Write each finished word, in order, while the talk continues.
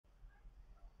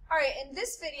Alright, in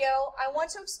this video, I want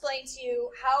to explain to you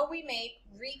how we make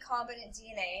recombinant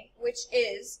DNA, which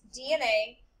is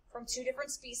DNA from two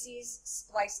different species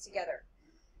spliced together.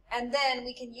 And then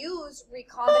we can use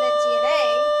recombinant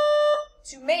DNA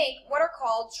to make what are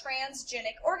called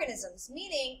transgenic organisms,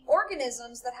 meaning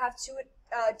organisms that have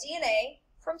DNA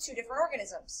from two different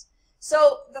organisms.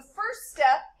 So the first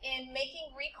step in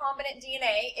making recombinant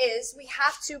DNA is we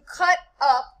have to cut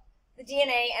up the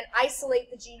DNA and isolate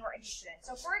the gene we're interested in.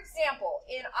 So for example,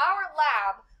 in our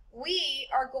lab, we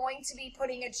are going to be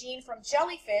putting a gene from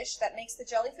jellyfish that makes the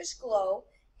jellyfish glow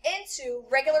into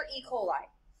regular E. coli.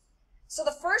 So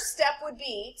the first step would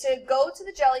be to go to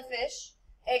the jellyfish,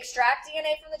 extract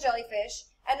DNA from the jellyfish,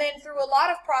 and then through a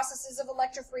lot of processes of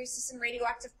electrophoresis and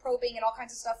radioactive probing and all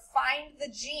kinds of stuff, find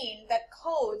the gene that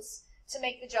codes to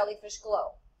make the jellyfish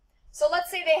glow. So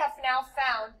let's say they have now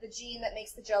found the gene that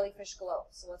makes the jellyfish glow.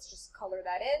 So let's just color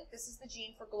that in. This is the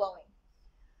gene for glowing.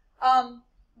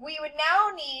 We would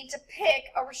now need to pick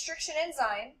a restriction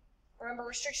enzyme. Remember,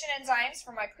 restriction enzymes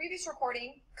from my previous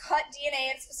recording cut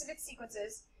DNA in specific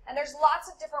sequences, and there's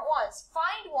lots of different ones.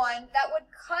 Find one that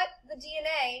would cut the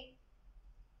DNA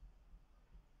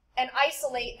and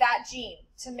isolate that gene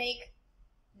to make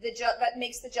that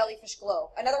makes the jellyfish glow.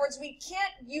 In other words, we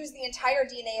can't use the entire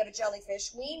DNA of a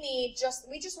jellyfish. We just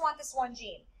want this one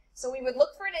gene. So we would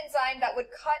look for an enzyme that would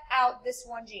cut out this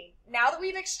one gene. Now that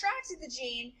we've extracted the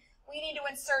gene, we need to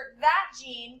insert that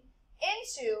gene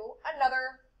into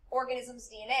another organism's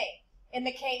DNA. In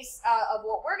the case of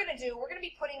what we're going to do, we're going to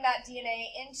be putting that DNA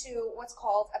into what's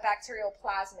called a bacterial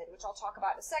plasmid, which I'll talk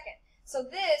about in a second. So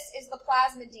this is the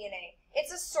plasmid DNA.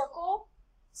 It's a circle.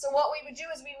 So what we would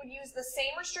do is we would use the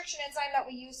same restriction enzyme that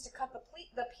we used to cut the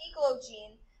P-glow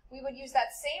gene. We would use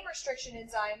that same restriction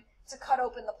enzyme to cut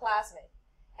open the plasmid.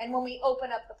 And when we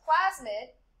open up the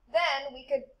plasmid, then we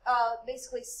could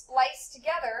basically splice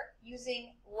together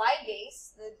using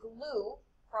ligase, the glue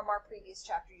from our previous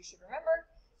chapter you should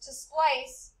remember, to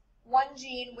splice one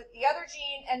gene with the other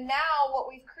gene. And now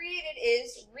what we've created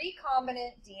is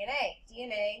recombinant DNA,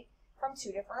 DNA from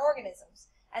two different organisms.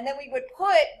 And then we would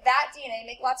put that DNA,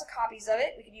 make lots of copies of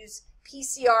it. We could use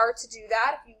PCR to do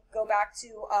that. If you go back to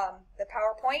the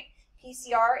PowerPoint,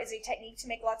 PCR is a technique to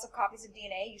make lots of copies of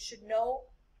DNA. You should know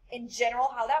in general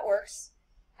how that works.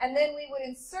 And then we would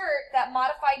insert that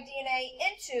modified DNA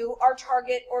into our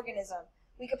target organism.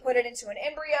 We could put it into an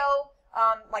embryo,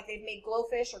 like they've made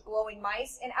glowfish or glowing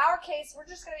mice. In our case, we're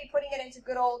just going to be putting it into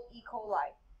good old E.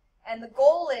 coli. And the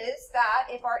goal is that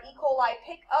if our E. coli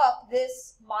pick up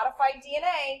this modified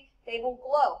DNA, they will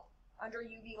glow under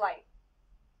UV light.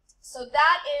 So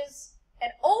that is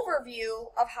an overview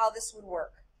of how this would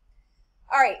work.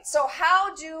 All right, so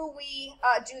how do we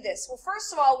do this? Well,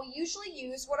 first of all, we usually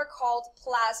use what are called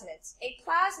plasmids. A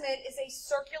plasmid is a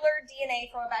circular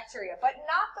DNA from a bacteria, but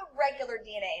not the regular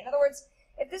DNA. In other words,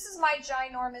 if this is my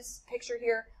ginormous picture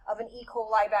here of an E.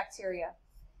 coli bacteria,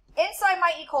 inside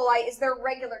my E. coli is their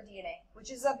regular DNA, which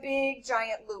is a big,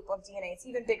 giant loop of DNA. It's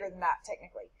even bigger than that,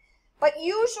 technically. But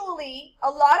usually, a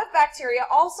lot of bacteria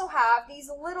also have these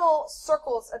little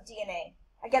circles of DNA.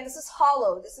 Again, this is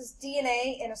hollow. This is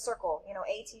DNA in a circle, you know,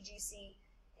 ATGC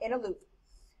in a loop.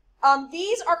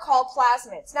 These are called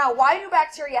plasmids. Now, why do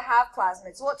bacteria have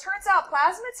plasmids? Well, it turns out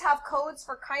plasmids have codes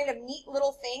for kind of neat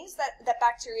little things that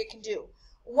bacteria can do.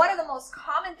 One of the most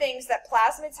common things that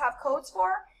plasmids have codes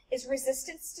for is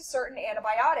resistance to certain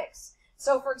antibiotics.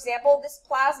 So, for example, this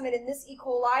plasmid in this E.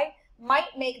 coli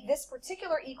might make this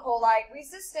particular E. coli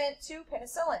resistant to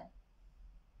penicillin.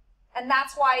 And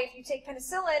that's why if you take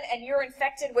penicillin and you're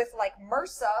infected with like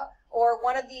MRSA or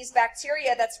one of these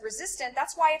bacteria that's resistant,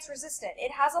 that's why it's resistant.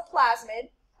 It has a plasmid,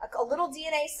 a little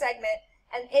DNA segment,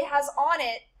 and it has on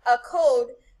it a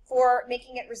code for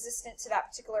making it resistant to that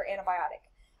particular antibiotic.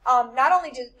 Not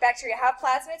only do bacteria have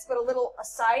plasmids, but a little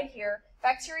aside here,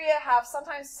 bacteria have,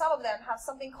 sometimes some of them have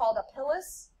something called a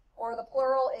pilus, or the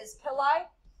plural is pili,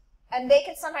 and they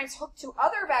can sometimes hook to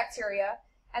other bacteria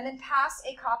and then pass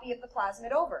a copy of the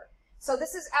plasmid over. So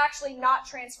this is actually not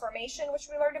transformation, which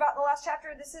we learned about in the last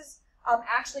chapter. This is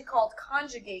actually called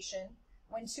conjugation,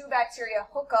 when two bacteria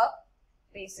hook up,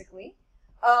 basically,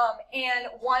 and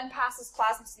one passes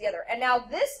plasmids to the other. And now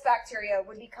this bacteria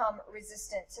would become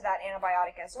resistant to that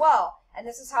antibiotic as well. And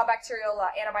this is how bacterial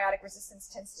antibiotic resistance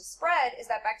tends to spread, is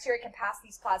that bacteria can pass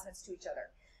these plasmids to each other.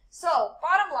 So,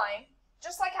 bottom line,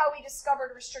 just like how we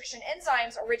discovered restriction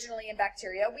enzymes originally in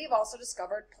bacteria, we've also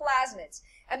discovered plasmids.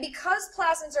 And because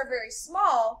plasmids are very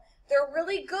small, they're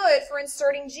really good for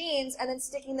inserting genes and then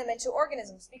sticking them into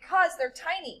organisms because they're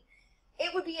tiny.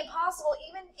 It would be impossible,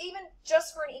 even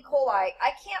just for an E. coli.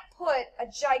 I can't put a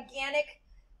gigantic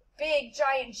big,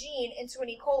 giant gene into an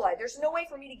E. coli. There's no way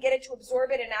for me to get it to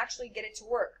absorb it and actually get it to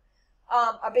work,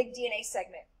 a big DNA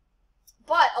segment.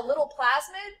 But a little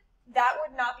plasmid, that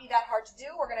would not be that hard to do.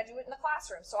 We're going to do it in the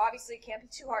classroom, so obviously it can't be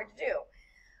too hard to do.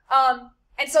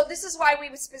 And so this is why we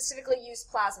would specifically use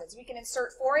plasmids. We can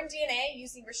insert foreign DNA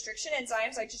using restriction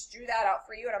enzymes. I just drew that out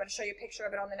for you, and I'm going to show you a picture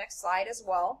of it on the next slide as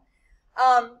well.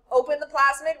 Open the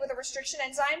plasmid with a restriction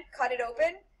enzyme, cut it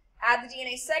open, add the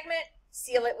DNA segment,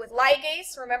 seal it with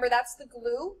ligase. Remember, that's the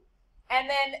glue. And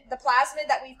then the plasmid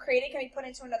that we've created can be put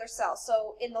into another cell.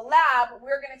 So in the lab,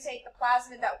 we're going to take the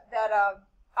plasmid that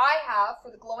I have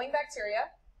for the glowing bacteria,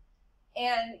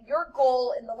 and your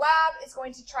goal in the lab is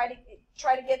going to try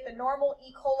to get the normal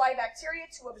E. coli bacteria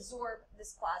to absorb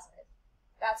this plasmid.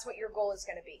 That's what your goal is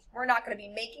going to be. We're not going to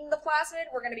be making the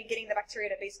plasmid. We're going to be getting the bacteria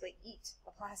to basically eat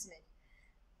the plasmid.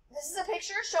 This is a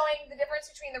picture showing the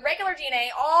difference between the regular DNA.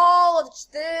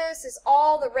 This is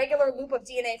all the regular loop of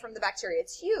DNA from the bacteria.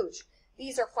 It's huge.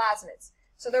 These are plasmids.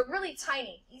 So they're really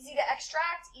tiny, easy to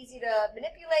extract, easy to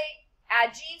manipulate,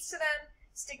 add genes to them,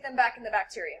 stick them back in the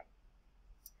bacteria.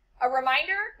 A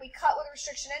reminder, we cut with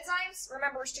restriction enzymes.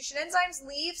 Remember, restriction enzymes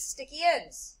leave sticky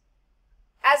ends.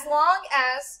 As long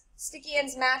as sticky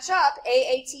ends match up,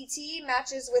 AATT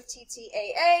matches with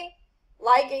TTAA,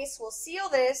 ligase will seal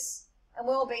this, and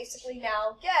we'll basically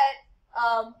now get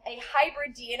a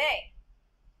hybrid DNA.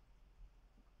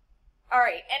 All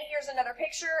right, and here's another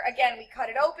picture. Again, we cut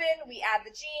it open, we add the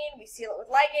gene, we seal it with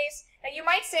ligase. Now you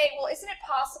might say, well, isn't it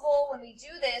possible when we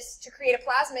do this to create a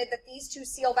plasmid that these two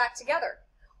seal back together?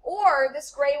 Or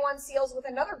this gray one seals with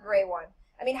another gray one?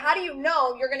 I mean, how do you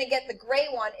know you're going to get the gray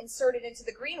one inserted into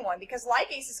the green one? Because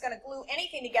ligase is going to glue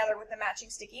anything together with the matching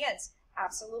sticky ends.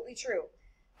 Absolutely true.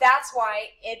 That's why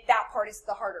that part is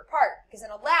the harder part. Because in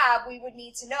a lab, we would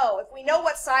need to know. If we know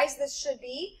what size this should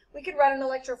be, we could run an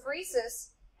electrophoresis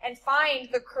and find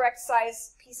the correct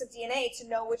size piece of DNA to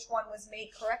know which one was made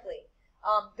correctly.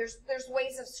 There's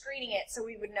ways of screening it so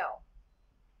we would know.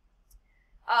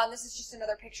 This is just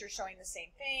another picture showing the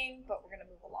same thing, but we're going to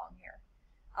move along here.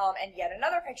 And yet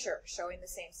another picture showing the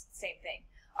same thing.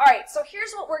 All right, so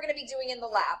here's what we're going to be doing in the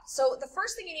lab. So the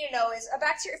first thing you need to know is a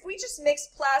bacteria, if we just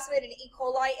mix plasmid and E.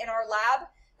 coli in our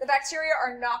lab, the bacteria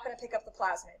are not going to pick up the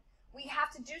plasmid. We have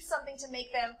to do something to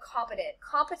make them competent.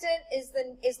 Competent is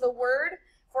the word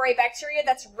for a bacteria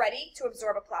that's ready to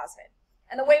absorb a plasmid.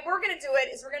 And the way we're going to do it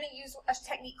is we're going to use a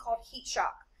technique called heat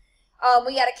shock.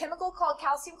 We add a chemical called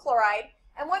calcium chloride,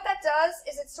 and what that does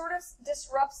is it sort of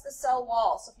disrupts the cell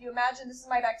wall. So if you imagine this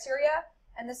is my bacteria,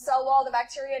 and the cell wall of the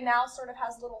bacteria now sort of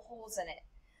has little holes in it.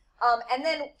 And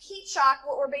then heat shock,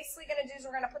 what we're basically going to do is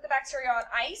we're going to put the bacteria on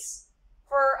ice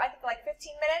for, I think, like 15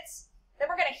 minutes.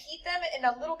 Then we're going to heat them in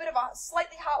a little bit of a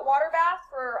slightly hot water bath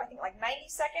for, I think, like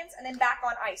 90 seconds, and then back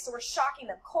on ice. So we're shocking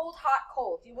them. Cold, hot,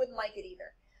 cold. You wouldn't like it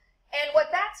either. And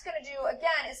what that's going to do,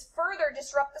 again, is further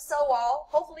disrupt the cell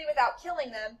wall, hopefully without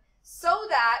killing them, so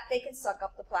that they can suck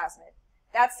up the plasmid.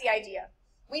 That's the idea.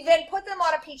 We then put them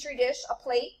on a petri dish, a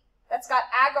plate, that's got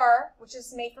agar, which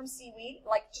is made from seaweed,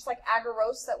 just like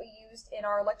agarose that we used in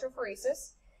our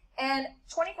electrophoresis. And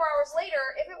 24 hours later,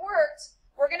 if it worked,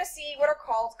 we're going to see what are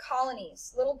called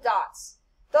colonies, little dots.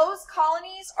 Those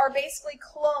colonies are basically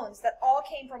clones that all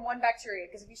came from one bacteria,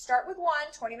 because if you start with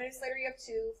one, 20 minutes later you have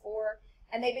 2, 4,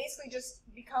 and they basically just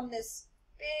become this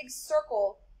big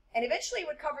circle, and eventually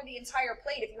would cover the entire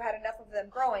plate if you had enough of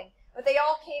them growing. But they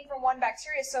all came from one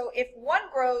bacteria, so if one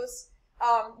grows,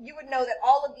 you would know that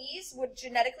all of these would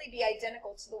genetically be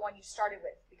identical to the one you started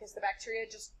with, because the bacteria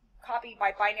just copy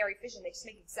by binary fission. They just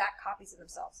make exact copies of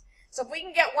themselves. So if we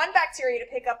can get one bacteria to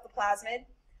pick up the plasmid,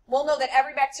 we'll know that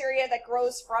every bacteria that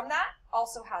grows from that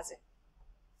also has it.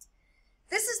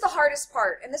 This is the hardest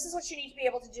part, and this is what you need to be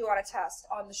able to do on a test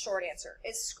on the short answer,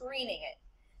 is screening it.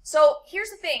 So here's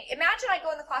the thing. Imagine I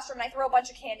go in the classroom and I throw a bunch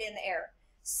of candy in the air.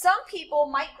 Some people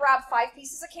might grab 5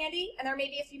 pieces of candy, and there may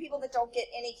be a few people that don't get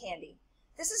any candy.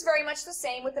 This is very much the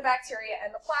same with the bacteria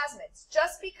and the plasmids.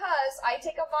 Just because I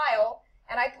take a vial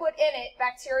and I put in it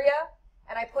bacteria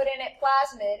and I put in it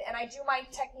plasmid and I do my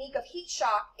technique of heat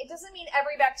shock, it doesn't mean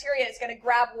every bacteria is going to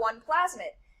grab one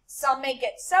plasmid. Some may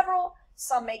get several,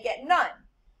 some may get none.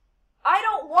 I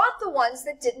don't want the ones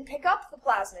that didn't pick up the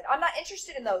plasmid. I'm not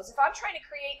interested in those. If I'm trying to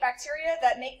create bacteria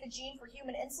that make the gene for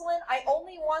human insulin, I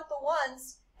only want the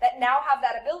ones that now have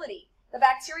that ability. The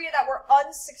bacteria that were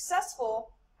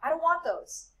unsuccessful, I don't want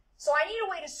those. So I need a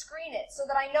way to screen it so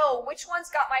that I know which ones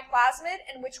got my plasmid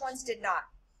and which ones did not.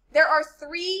 There are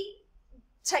 3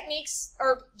 techniques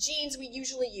or genes we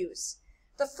usually use.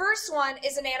 The first one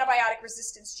is an antibiotic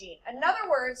resistance gene. In other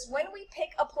words, when we pick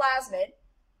a plasmid,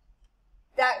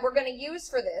 that we're going to use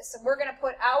for this, and we're going to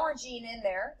put our gene in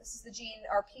there. This is the gene,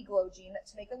 our P-glow gene,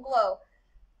 to make them glow.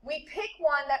 We pick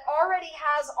one that already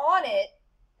has on it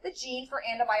the gene for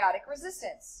antibiotic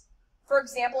resistance. For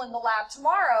example, in the lab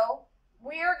tomorrow,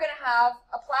 we're going to have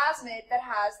a plasmid that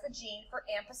has the gene for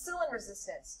ampicillin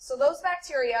resistance. So those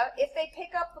bacteria, if they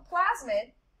pick up the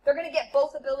plasmid, they're going to get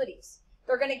both abilities.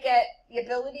 They're going to get the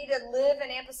ability to live in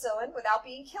ampicillin without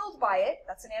being killed by it.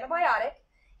 That's an antibiotic.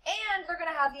 And they're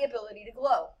going to have the ability to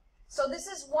glow. So this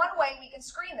is one way we can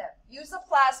screen them. Use a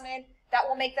plasmid that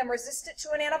will make them resistant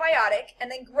to an antibiotic and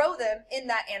then grow them in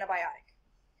that antibiotic.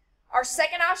 Our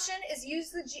second option is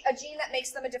use a gene that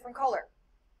makes them a different color.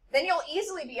 Then you'll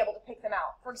easily be able to pick them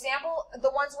out. For example,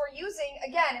 the ones we're using,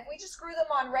 again, if we just grew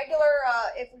them on regular,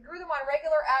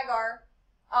 agar,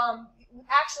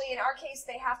 actually in our case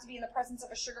they have to be in the presence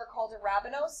of a sugar called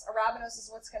arabinose. Arabinose is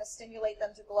what's going to stimulate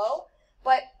them to glow.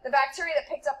 But the bacteria that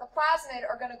picked up the plasmid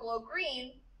are going to glow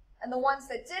green, and the ones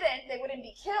that didn't, they wouldn't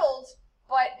be killed,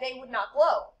 but they would not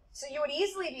glow. So you would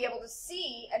easily be able to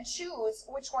see and choose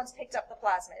which ones picked up the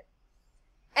plasmid.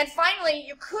 And finally,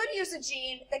 you could use a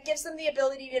gene that gives them the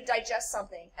ability to digest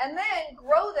something, and then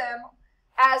grow them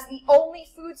as the only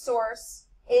food source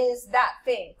is that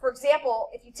thing. For example,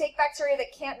 if you take bacteria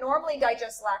that can't normally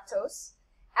digest lactose,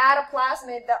 add a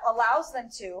plasmid that allows them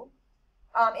to,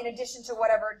 in addition to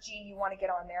whatever gene you want to get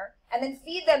on there, and then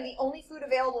feed them the only food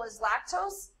available is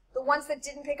lactose, the ones that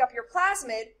didn't pick up your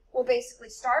plasmid will basically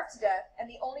starve to death, and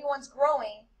the only ones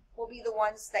growing will be the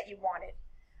ones that you wanted.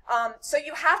 So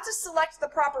you have to select the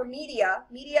proper media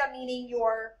meaning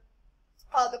your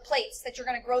the plates that you're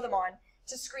going to grow them on,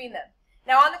 to screen them.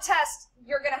 Now on the test,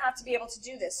 you're going to have to be able to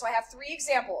do this. So I have 3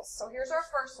 examples. So here's our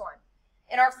first one.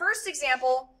 In our first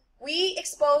example, we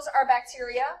expose our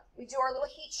bacteria, we do our little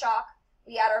heat shock,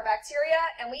 we add our bacteria,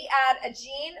 and we add a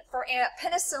gene for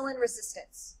penicillin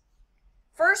resistance.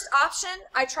 First option,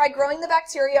 I try growing the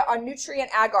bacteria on nutrient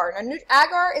agar. Now,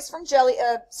 agar is from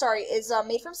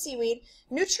made from seaweed.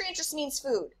 Nutrient just means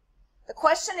food. The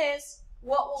question is,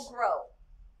 what will grow?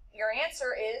 Your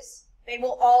answer is, they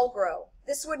will all grow.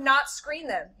 This would not screen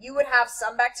them. You would have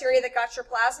some bacteria that got your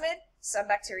plasmid, some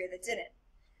bacteria that didn't.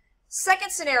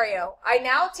 Second scenario, I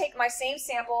now take my same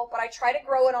sample, but I try to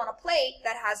grow it on a plate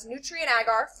that has nutrient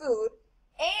agar, food,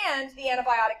 and the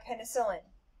antibiotic penicillin.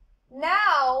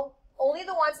 Now, only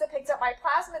the ones that picked up my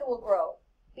plasmid will grow,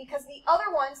 because the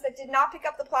other ones that did not pick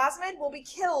up the plasmid will be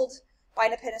killed by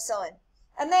the penicillin.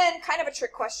 And then, kind of a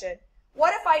trick question,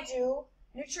 what if I do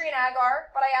nutrient agar,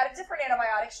 but I add a different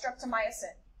antibiotic,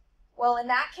 streptomycin? Well, in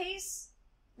that case,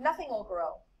 nothing will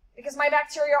grow, because my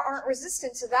bacteria aren't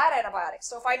resistant to that antibiotic.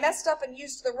 So if I messed up and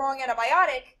used the wrong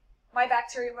antibiotic, my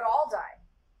bacteria would all die.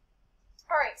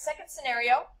 All right, second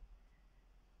scenario.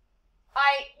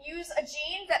 I use a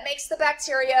gene that makes the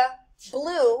bacteria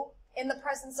blue in the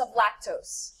presence of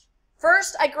lactose.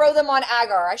 First, I grow them on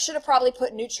agar. I should have probably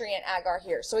put nutrient agar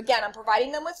here. So again, I'm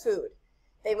providing them with food.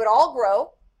 They would all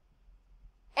grow,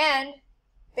 and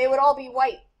they would all be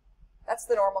white. That's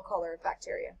the normal color of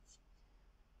bacteria.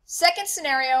 Second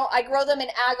scenario, I grow them in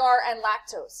agar and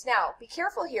lactose. Now, be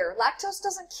careful here. Lactose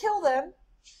doesn't kill them.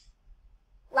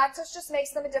 Lactose just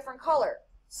makes them a different color.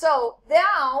 So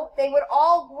now they would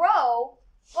all grow,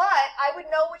 but I would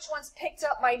know which ones picked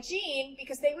up my gene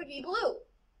because they would be blue,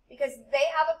 because they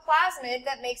have a plasmid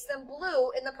that makes them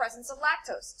blue in the presence of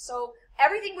lactose. So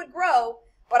everything would grow,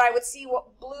 but I would see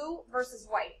what blue versus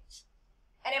white.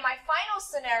 And in my final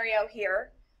scenario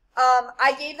here,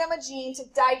 I gave them a gene to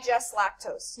digest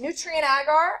lactose. Nutrient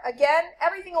agar, again,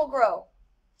 everything will grow.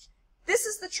 This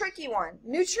is the tricky one.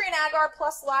 Nutrient agar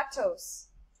plus lactose.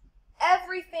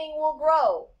 Everything will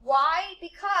grow. Why?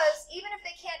 Because even if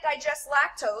they can't digest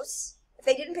lactose, if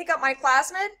they didn't pick up my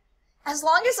plasmid, as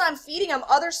long as I'm feeding them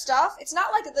other stuff, it's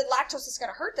not like the lactose is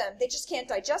going to hurt them. They just can't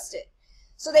digest it.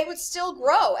 So they would still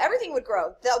grow. Everything would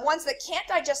grow. The ones that can't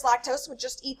digest lactose would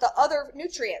just eat the other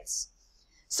nutrients.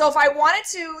 So if I wanted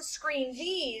to screen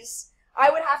these, I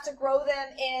would have to grow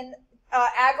them in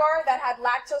agar that had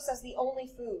lactose as the only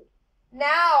food.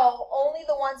 Now, only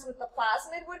the ones with the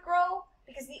plasmid would grow,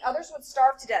 because the others would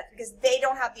starve to death because they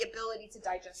don't have the ability to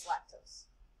digest lactose.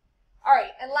 All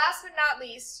right, and last but not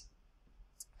least,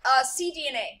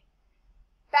 cDNA.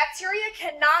 Bacteria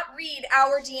cannot read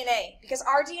our DNA because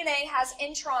our DNA has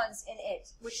introns in it,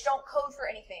 which don't code for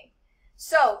anything.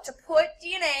 So to put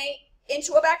DNA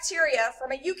into a bacteria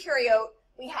from a eukaryote,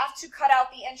 we have to cut out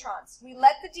the introns. We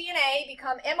let the DNA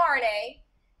become mRNA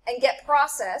and get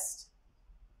processed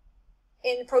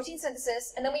in protein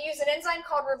synthesis, and then we use an enzyme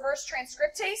called reverse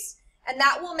transcriptase, and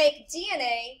that will make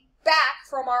DNA back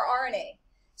from our RNA.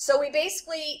 So we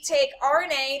basically take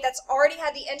RNA that's already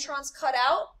had the introns cut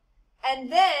out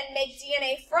and then make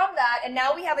DNA from that, and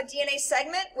now we have a DNA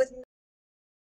segment with